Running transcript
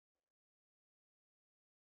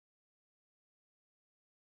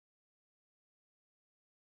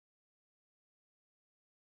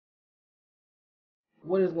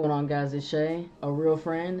What is going on, guys? It's Shay, a real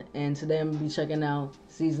friend, and today I'm gonna be checking out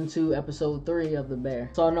season 2 episode 3 of The Bear.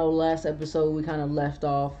 So I know last episode we kind of left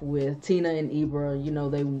off with Tina and Ibra. You know,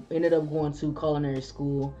 they ended up going to culinary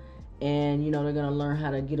school, and you know they're gonna learn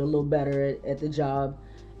how to get a little better at the job.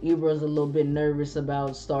 Ibra's a little bit nervous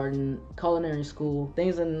about starting culinary school.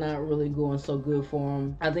 Things are not really going so good for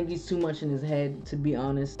him. I think he's too much in his head, to be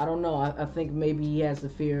honest. I don't know. I think maybe he has the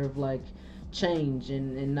fear of like change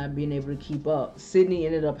and not being able to keep up. Sydney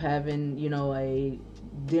ended up having, you know, a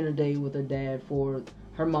dinner date with her dad for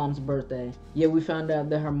her mom's birthday. Yeah, we found out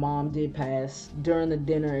that her mom did pass. During the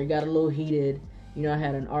dinner, it got a little heated. You know, I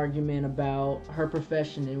had an argument about her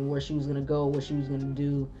profession and where she was gonna go, what she was gonna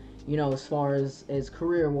do, you know, as far as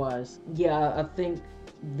career-wise. Yeah, I think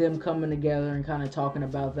them coming together and kind of talking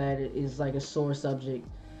about that is like a sore subject.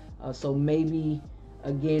 So maybe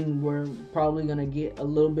again, we're probably gonna get a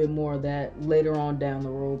little bit more of that later on down the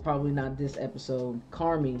road. Probably not this episode.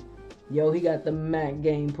 Carmy, yo, he got the max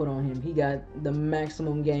game put on him. He got the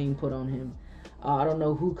maximum game put on him. I don't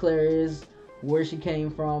know who Claire is, where she came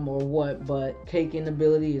from, or what, but caking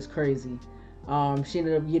ability is crazy. She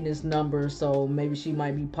ended up getting this number, so maybe she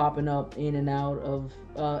might be popping up in and out of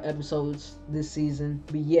episodes this season.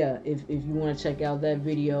 But yeah, if you want to check out that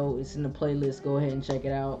video, it's in the playlist. Go ahead and check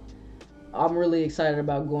it out. I'm really excited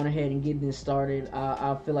about going ahead and getting this started.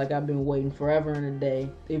 I feel like I've been waiting forever and a day.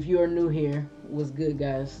 If you are new here, what's good,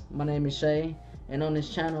 guys? My name is Shay, and on this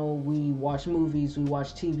channel, we watch movies, we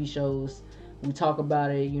watch TV shows, we talk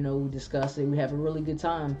about it, you know, we discuss it, we have a really good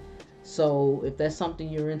time. So if that's something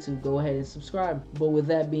you're into, go ahead and subscribe. But with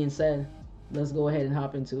that being said, let's go ahead and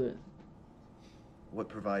hop into it. What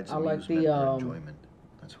provides I like amusement the or enjoyment?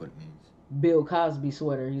 That's what it means. Bill Cosby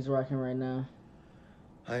sweater he's rocking right now.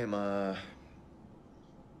 I am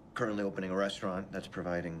currently opening a restaurant that's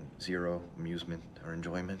providing zero amusement or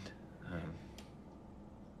enjoyment.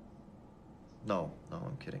 No,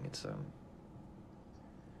 I'm kidding. It's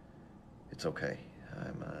okay.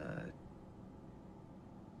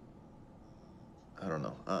 I don't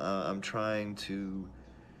know. I'm trying to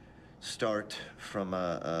start from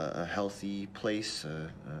a healthy place,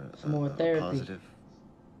 Some more a therapy. positive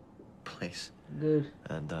place. Good.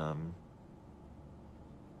 And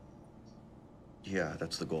yeah,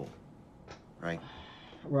 that's the goal, right?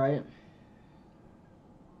 Right.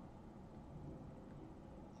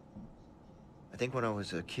 I think when I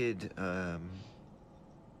was a kid,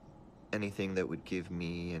 anything that would give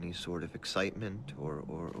me any sort of excitement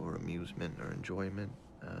or amusement or enjoyment,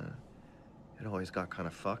 it always got kind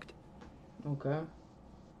of fucked. Okay.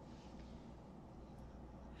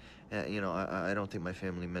 You know, I don't think my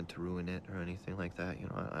family meant to ruin it or anything like that. You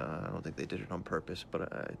know, I don't think they did it on purpose,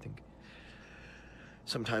 but I think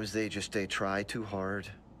sometimes they try too hard.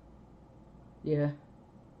 Yeah.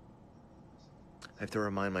 I have to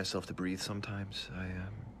remind myself to breathe sometimes. I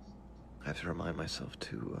have to remind myself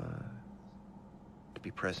to be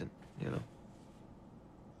present, you know.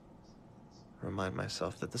 Remind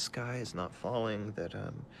myself that the sky is not falling, that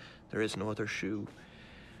there is no other shoe,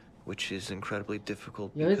 which is incredibly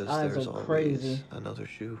difficult Yo, his because eyes there's are always crazy. another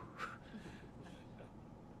shoe.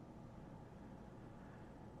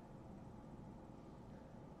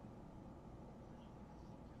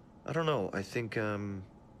 I don't know. I think, you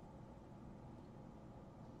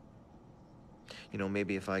know,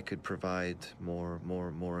 maybe if I could provide more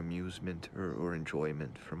amusement or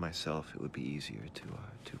enjoyment for myself, it would be easier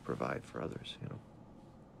to provide for others, you know.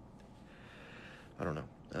 I don't know.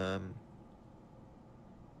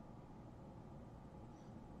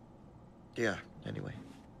 Yeah, anyway.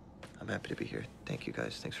 I'm happy to be here. Thank you,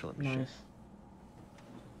 guys. Thanks for letting me share. Nice.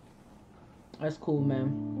 That's cool,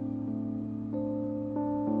 man.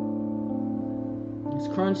 It's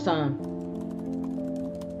crunch time.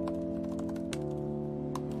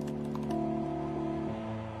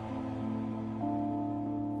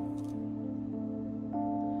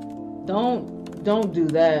 Don't do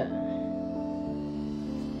that.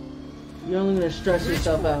 You're only gonna stress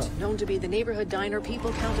yourself out. Known to be the neighborhood diner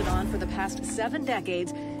people counted on for the past 7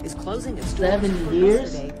 decades, is closing its doors. 7 for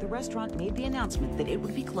years? Yesterday, the restaurant made the announcement that it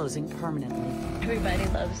would be closing permanently. Everybody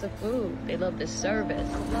loves the food. They love the service.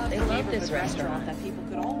 They love this restaurant. That people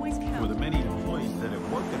could always count. For the many employees that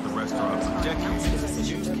have worked at the restaurant for decades, the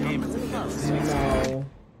news came as a hit. No.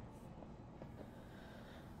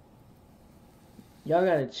 Y'all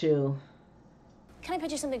gotta chill. Can I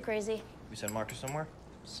pitch you something crazy? We send Marcus somewhere?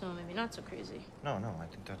 So maybe not so crazy. No, I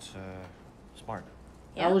think that's smart.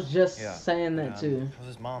 Yeah. I was just Yeah. saying that too. How's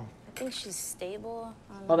his mom? I think she's stable.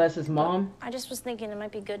 Oh, that's his mom? I just was thinking it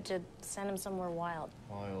might be good to send him somewhere wild.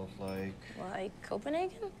 Wild, like... Like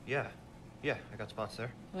Copenhagen? Yeah, I got spots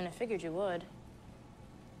there. I mean, I figured you would.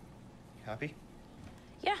 Happy?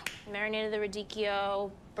 Yeah, marinated the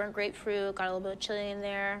radicchio, burnt grapefruit, got a little bit of chili in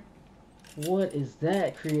there. What is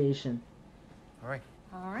that creation? All right.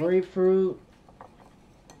 All right. Grapefruit.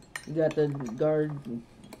 You got the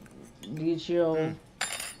Gardicchio.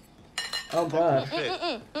 Oh god.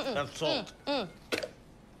 Have salt.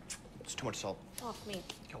 It's too much salt. Off me.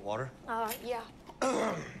 Got water? Yeah.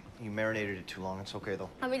 You marinated it too long. It's okay though.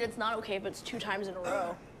 I mean, it's not okay, but it's 2 times in a row. It's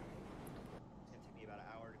gonna take me about an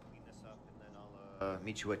hour to clean this up, and then I'll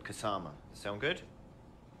meet you at Kasama. Sound good?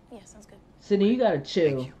 Yeah, sounds good. Sydney, you gotta chill.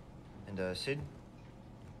 Thank you. And Sid,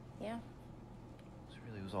 Yeah. this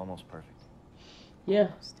really was almost perfect. Yeah.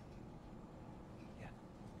 Yeah.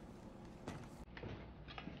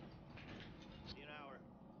 See you in an hour.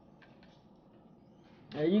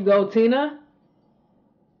 There you go, Tina.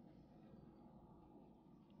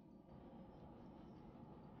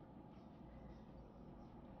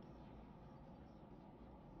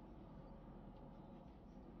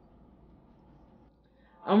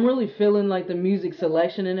 I'm really feeling like the music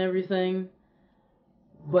selection and everything,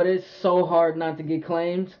 but it's so hard not to get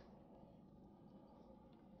claimed.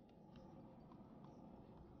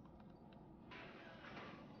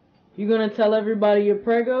 You gonna tell everybody you're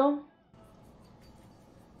preggo?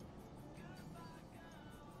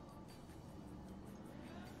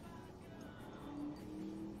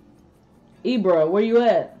 Ibra, where you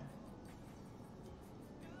at?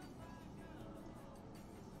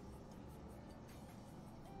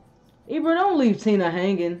 Ibra, don't leave Tina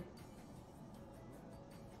hanging.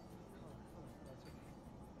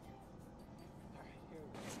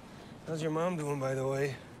 How's your mom doing, by the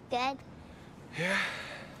way? Dead? Yeah.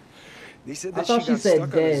 They said I that thought she she got said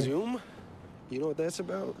stuck on a dead. Zoom. You know what that's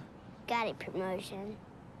about? Got a promotion.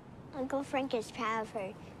 Uncle Frank is proud of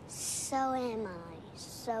her. So am I.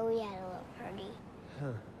 So we had a little party. Huh.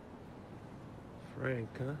 Frank,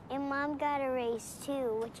 huh? And Mom got a raise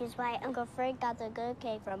too, which is why Uncle Frank got the good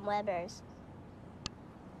cake from Weber's.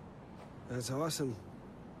 That's awesome.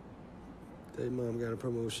 That Mom got a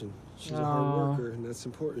promotion. She's a Aw. hard worker, and that's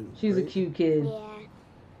important. She's a right? cute kid. Yeah.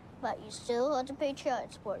 But you still have to pay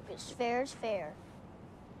child support because fair is fair.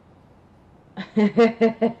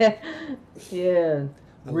 Yeah,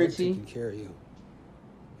 I like Richie. taking care of you.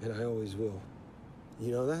 And I always will.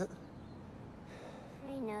 You know that?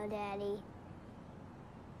 I know, Daddy.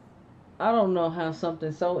 I don't know how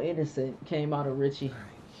something so innocent came out of Richie. All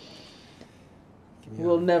right. Give me a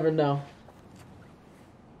We'll hug. never know.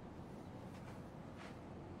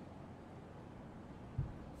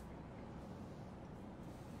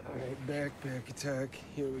 All right, back attack.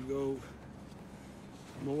 Here we go.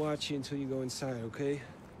 I'm gonna watch you until you go inside, okay?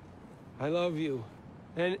 I love you.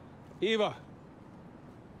 And Eva,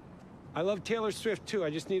 I love Taylor Swift too. I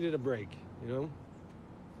just needed a break, you know?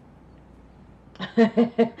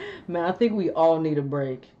 Man, I think we all need a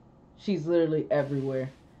break. She's literally everywhere.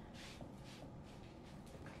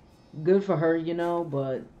 Good for her, you know,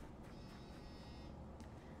 but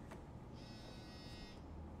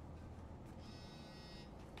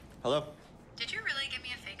Hello, Did you really give me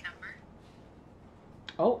a fake number?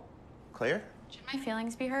 oh, Claire? Should my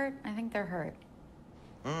feelings be hurt? I think they're hurt.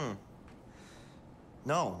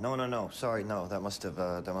 No. Sorry, no. That must have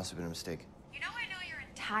been a mistake. You know I know your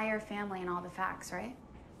entire family and all the facts, right?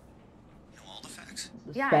 All the facts.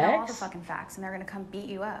 Yeah, I know all the facts? fucking facts, and they're gonna come beat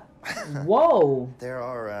you up. Whoa, There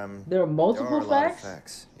are there are multiple a lot of facts?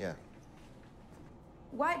 facts. Yeah.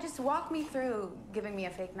 Why? Just walk me through giving me a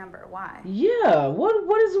fake number. Why? Yeah, what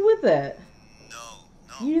is with that?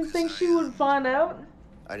 No. You didn't think she would find out?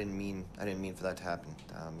 I didn't mean for that to happen.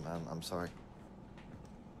 I'm sorry.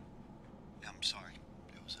 I'm sorry.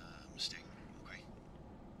 It was a mistake. Okay.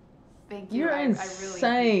 Thank you. You're I really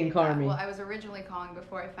insane, appreciate that. Carmi. Well, I was originally calling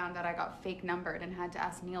before I found out I got fake numbered and had to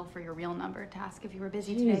ask Neil for your real number to ask if you were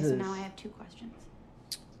busy today. So Jesus. now I have 2 questions.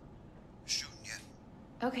 Shoot,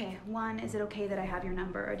 yeah. Okay, one, is it okay that I have your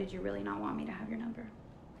number, or did you really not want me to have your number?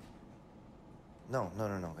 No.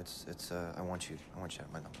 It's I want you to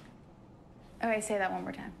have my number. Okay, say that one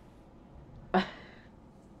more time.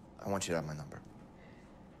 I want you to have my number.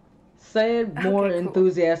 Say it more Okay, cool.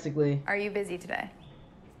 enthusiastically. Are you busy today?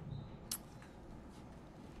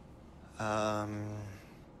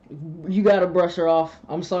 You gotta brush her off.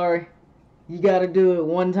 I'm sorry. You gotta do it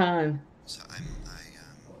one time. So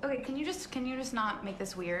Okay, can you just not make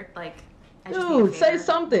this weird? Like, I Dude, just need a say favor.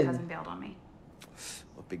 something. My cousin bailed on me.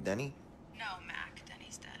 what, Big Denny? No, Mac.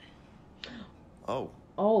 Denny's dead. Oh,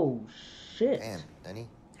 Oh shit. damn, Denny.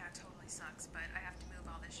 Yeah, it totally sucks, but I have to move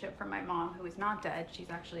all this shit from my mom, who is not dead. She's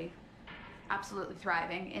actually absolutely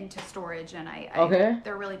thriving, into storage, and Okay.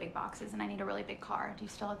 They're really big boxes, and I need a really big car. Do you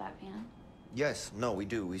still have that van? Yes, no, we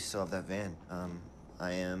do. We still have that van.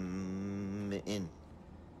 I am in.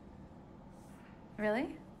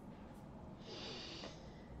 Really?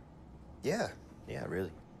 Yeah,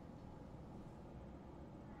 really.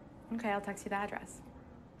 Okay, I'll text you the address.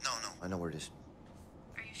 No, I know where it is.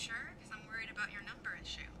 Are you sure? Because I'm worried about your number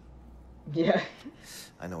issue. Yeah.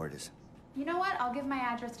 I know where it is. You know what? I'll give my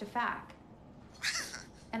address to Fack.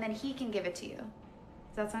 And then he can give it to you.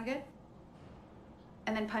 Does that sound good?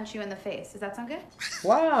 And then punch you in the face. Does that sound good?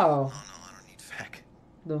 Wow. No, I don't need Fack.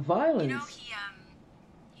 The violence. You know,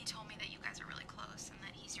 he told me that you guys are really close and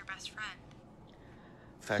that he's your best friend.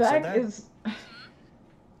 Fack said Fact that? is.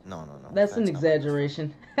 No. That's an Fack's not my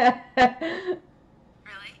exaggeration. Really?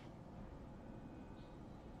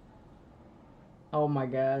 Oh my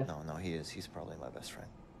god. No, he is. He's probably my best friend.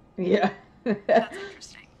 Yeah. That's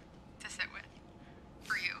interesting to sit with.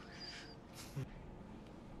 For you.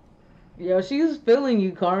 Yo, she's feeling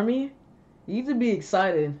you, Carmi. You need to be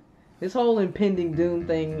excited. This whole impending doom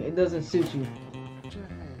thing, it doesn't suit you.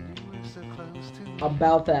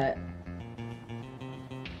 About that.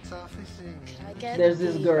 Can I get There's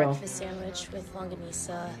this the girl. breakfast sandwich with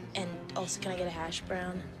longanisa, and also can I get a hash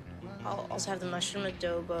brown? I'll also have the mushroom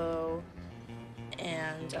adobo,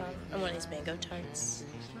 and one of these mango tarts,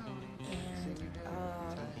 and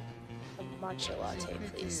a matcha latte,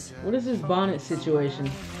 please. What is this bonnet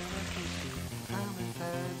situation?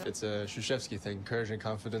 It's a Shushevsky thing. Courage and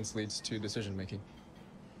confidence leads to decision making.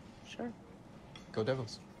 Sure. Go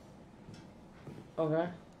Devils. Okay.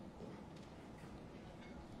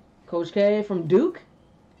 Coach K from Duke?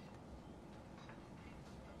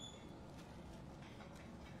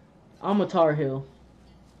 I'm a Tar Heel.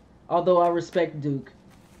 Although I respect Duke.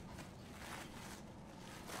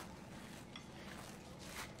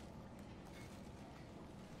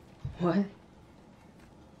 What?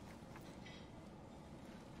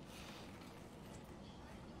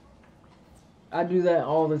 I do that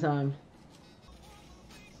all the time.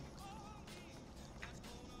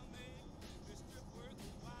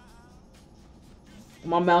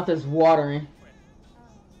 My mouth is watering.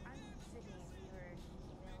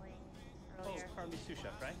 Oh, Carmi sous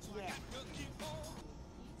chef, right? Yeah.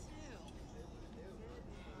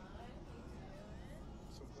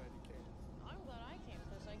 So glad you came. I'm glad I came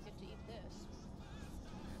because I get to eat this.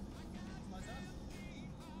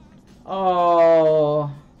 Oh.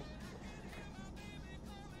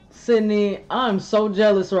 Sydney, I'm so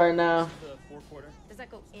jealous right now. The forequarter. Does that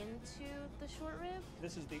go into the short rib?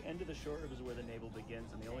 This is the end of the short rib is where the navel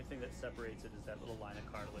begins, and the only thing that separates it is that little line of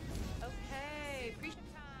cartilage. Okay, pre-show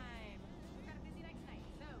time. We've got a busy night tonight,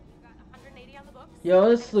 so we've got 180 on the books. Yo,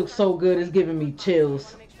 this looks so good. It's giving me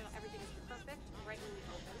chills. Make sure that everything is perfect right when we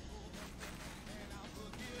open.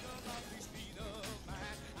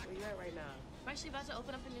 Where you at right now? I'm actually about to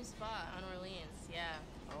open up a new spot on Orleans. Yeah.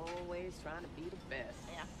 Always trying to be the best.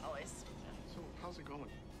 Yeah, always. So, how's it going?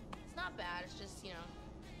 It's not bad. It's just, you know,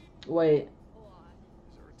 Wait. a lot.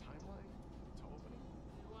 Is there a timeline to opening?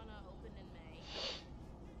 We want to open in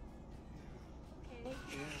May.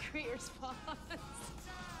 Okay. Great response.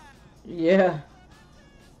 Yeah.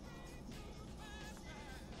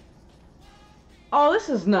 Oh, this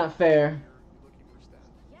is not fair.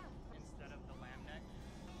 Instead of the lamb neck.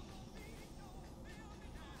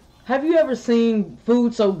 Have you ever seen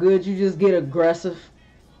food so good you just get aggressive?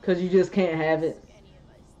 Because you just can't have it? Any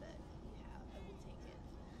advice that you have, I will take it.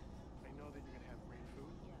 I know that you're gonna have great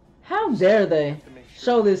food. How dare they You have to make sure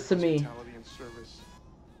show that this to me? hospitality and service is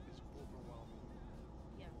overwhelming.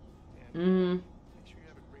 Yeah. And Mm. make sure you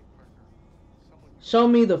have a great partner. Someone you Show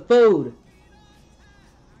me the food.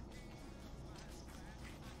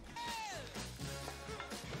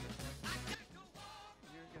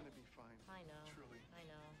 You're gonna be fine. I know. Truly. I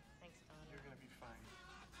know. Thanks, Donna. You're gonna be fine.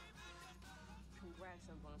 Congrats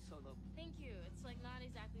on going solo. Thank you. It's like not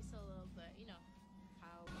exactly solo, but you know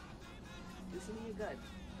how. Listen to your gut.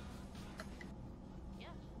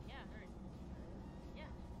 Yeah. Yeah. Heard. Yeah.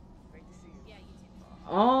 Great to see you. Yeah. You too.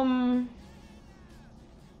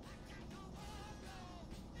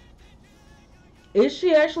 Is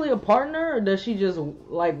she actually a partner, or does she just,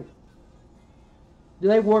 like, do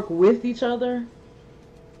they work with each other?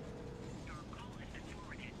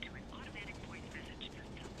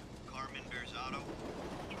 Carmen Berzotto.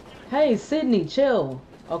 Hey, Sydney, chill,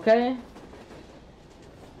 okay?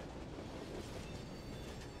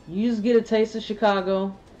 You just get a taste of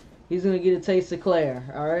Chicago. He's gonna get a taste of Claire,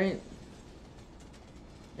 alright?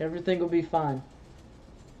 Everything will be fine.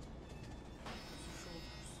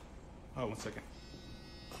 Oh, 1 second.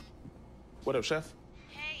 What up, chef?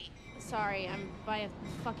 Hey. Sorry, I'm by a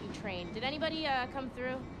fucking train. Did anybody come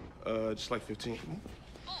through? Just like 15.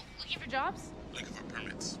 Oh, Looking for jobs? Looking for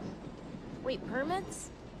permits. Wait, permits?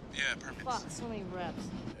 Yeah, permits. Fuck, so many reps.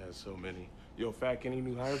 Yeah, so many. Yo, Fat, any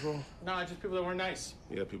new hires, bro? Nah, just people that weren't nice.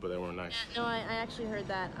 Yeah, people that weren't nice. No, I actually heard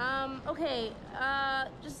that. Okay,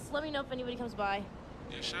 just let me know if anybody comes by.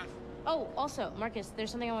 Yeah, chef. Oh, also, Marcus, there's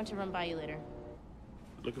something I want to run by you later.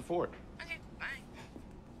 Looking forward. Okay, bye.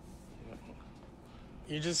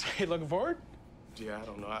 You just looking forward? Yeah, I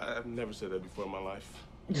don't know. I've never said that before in my life.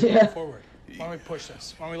 Yeah. Forward. Why don't we push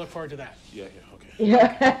this? Why don't we look forward to that? Yeah, okay.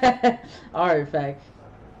 Yeah. All right, fact.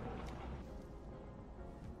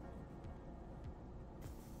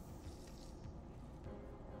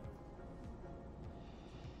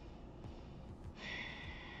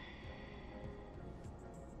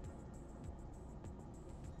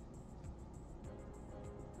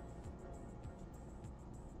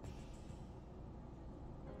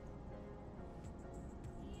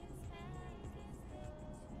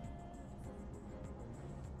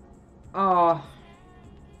 Oh,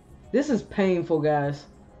 this is painful, guys.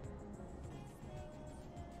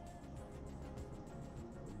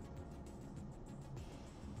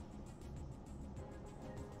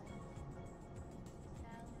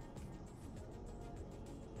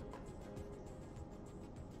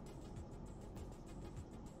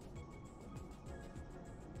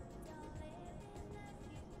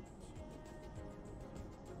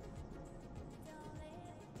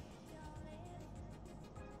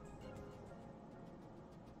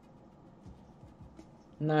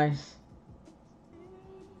 Nice.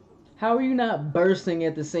 How are you not bursting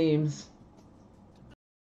at the seams?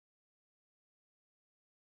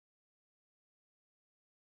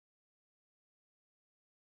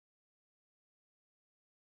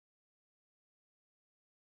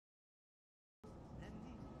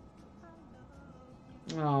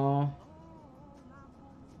 Oh.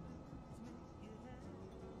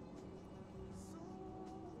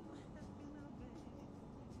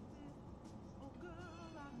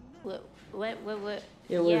 What?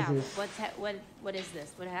 Yeah, what yeah, is this? What is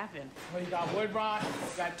this? What happened? Well, you got wood rot,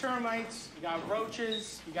 you got termites, you got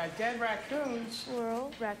roaches, you got dead raccoons.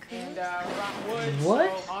 Squirrel, raccoons. And rotten wood.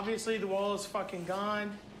 What? So obviously the wall is fucking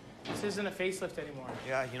gone. This isn't a facelift anymore.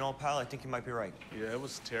 Yeah, you know, pal, I think you might be right. Yeah, it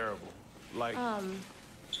was terrible. Like,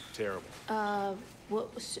 terrible.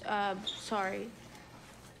 Sorry.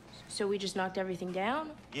 So we just knocked everything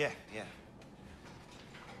down? Yeah.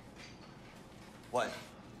 What?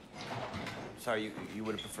 Sorry, you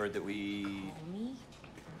would have preferred that we... Me?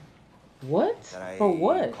 What? That I For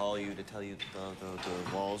what? call you to tell you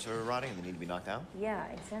the walls are rotting and they need to be knocked down? Yeah,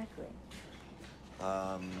 exactly.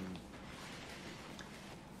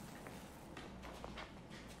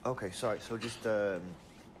 Okay, sorry. So just,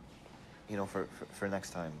 you know, for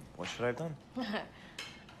next time, what should I have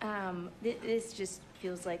done? This just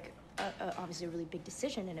feels like obviously a really big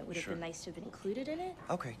decision, and it would have been nice to have been included in it.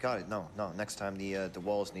 Okay, got it. No. Next time the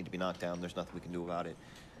walls need to be knocked down. There's nothing we can do about it.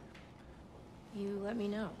 You let me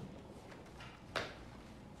know.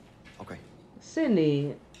 Okay.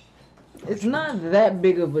 Sydney, it's not that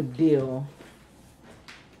big of a deal.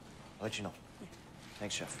 I'll let you know.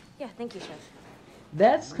 Thanks, Chef. Yeah, thank you, Chef.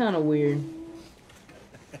 That's kind of weird.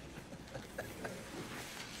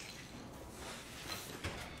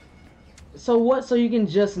 So what? So you can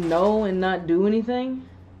just know and not do anything?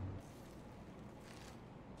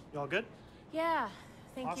 You all good? Yeah,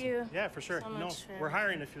 thank Awesome. you. Yeah, for sure. So No, much for- we're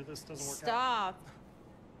hiring if this doesn't work out. Stop.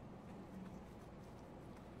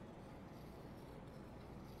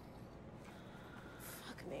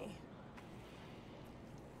 Fuck me.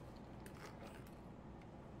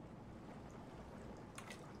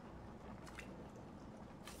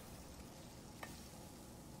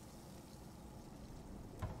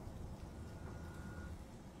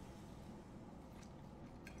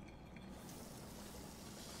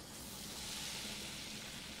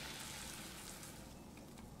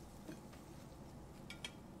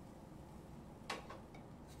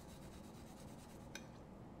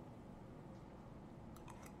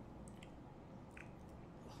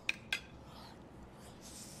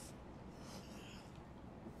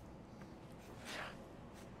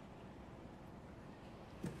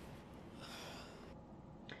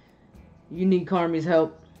 You need Carmi's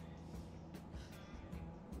help.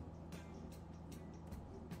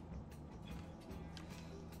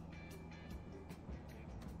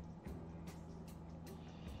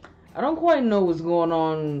 I don't quite know what's going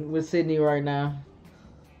on with Sydney right now.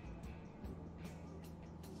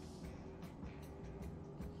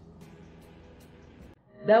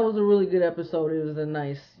 That was a really good episode. It was a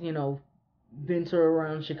nice, you know, venture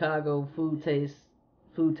around Chicago food taste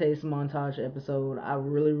montage episode. I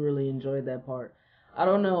really enjoyed that part. I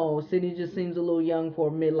don't know. Sydney just seems a little young for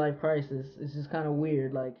a midlife crisis. It's just kind of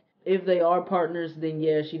weird. Like, if they are partners, then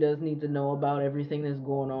yeah, she does need to know about everything that's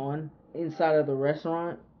going on inside of the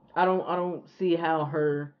restaurant. I don't see how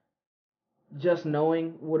her just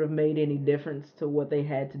knowing would have made any difference to what they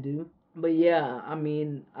had to do. But yeah, I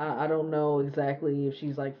mean, I don't know exactly if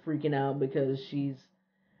she's like freaking out because she's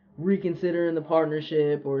reconsidering the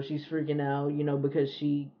partnership or she's freaking out, because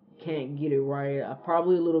she can't get it right.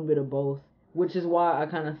 Probably a little bit of both, which is why I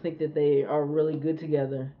kind of think that they are really good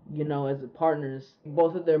together, as partners.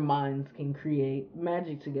 Both of their minds can create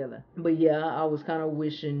magic together. But yeah, I was kind of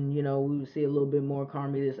wishing, we would see a little bit more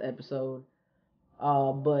Carmi this episode.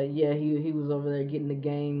 But yeah, he was over there getting the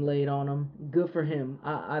game laid on him. Good for him.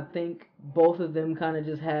 I think both of them kind of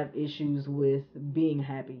just have issues with being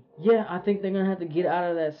happy. Yeah, I think they're gonna have to get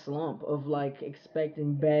out of that slump of like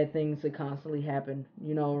expecting bad things to constantly happen,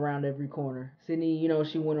 around every corner. Sydney,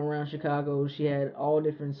 she went around Chicago. She had all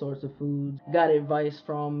different sorts of foods. Got advice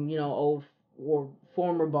from, old or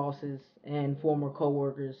former bosses and former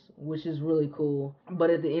coworkers, which is really cool.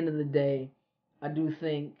 But at the end of the day, I do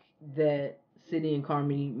think that Sydney and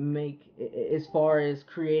Carmi make, as far as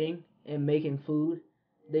creating and making food,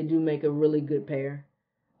 they do make a really good pair.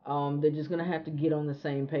 They're just gonna have to get on the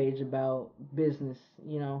same page about business,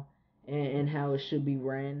 and how it should be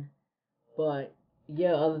ran. But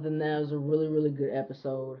yeah, other than that, it was a really, really good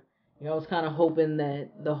episode. I was kind of hoping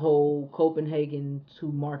that the whole Copenhagen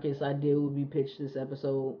to Marcus idea would be pitched this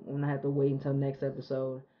episode. I'm gonna have to wait until next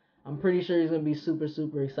episode. I'm pretty sure he's gonna be super,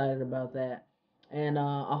 super excited about that. And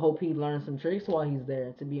I hope he learns some tricks while he's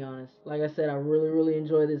there, to be honest. Like I said, I really, really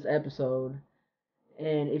enjoyed this episode.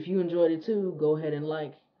 And if you enjoyed it too, go ahead and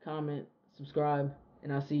like, comment, subscribe,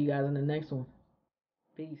 and I'll see you guys in the next one.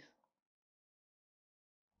 Peace.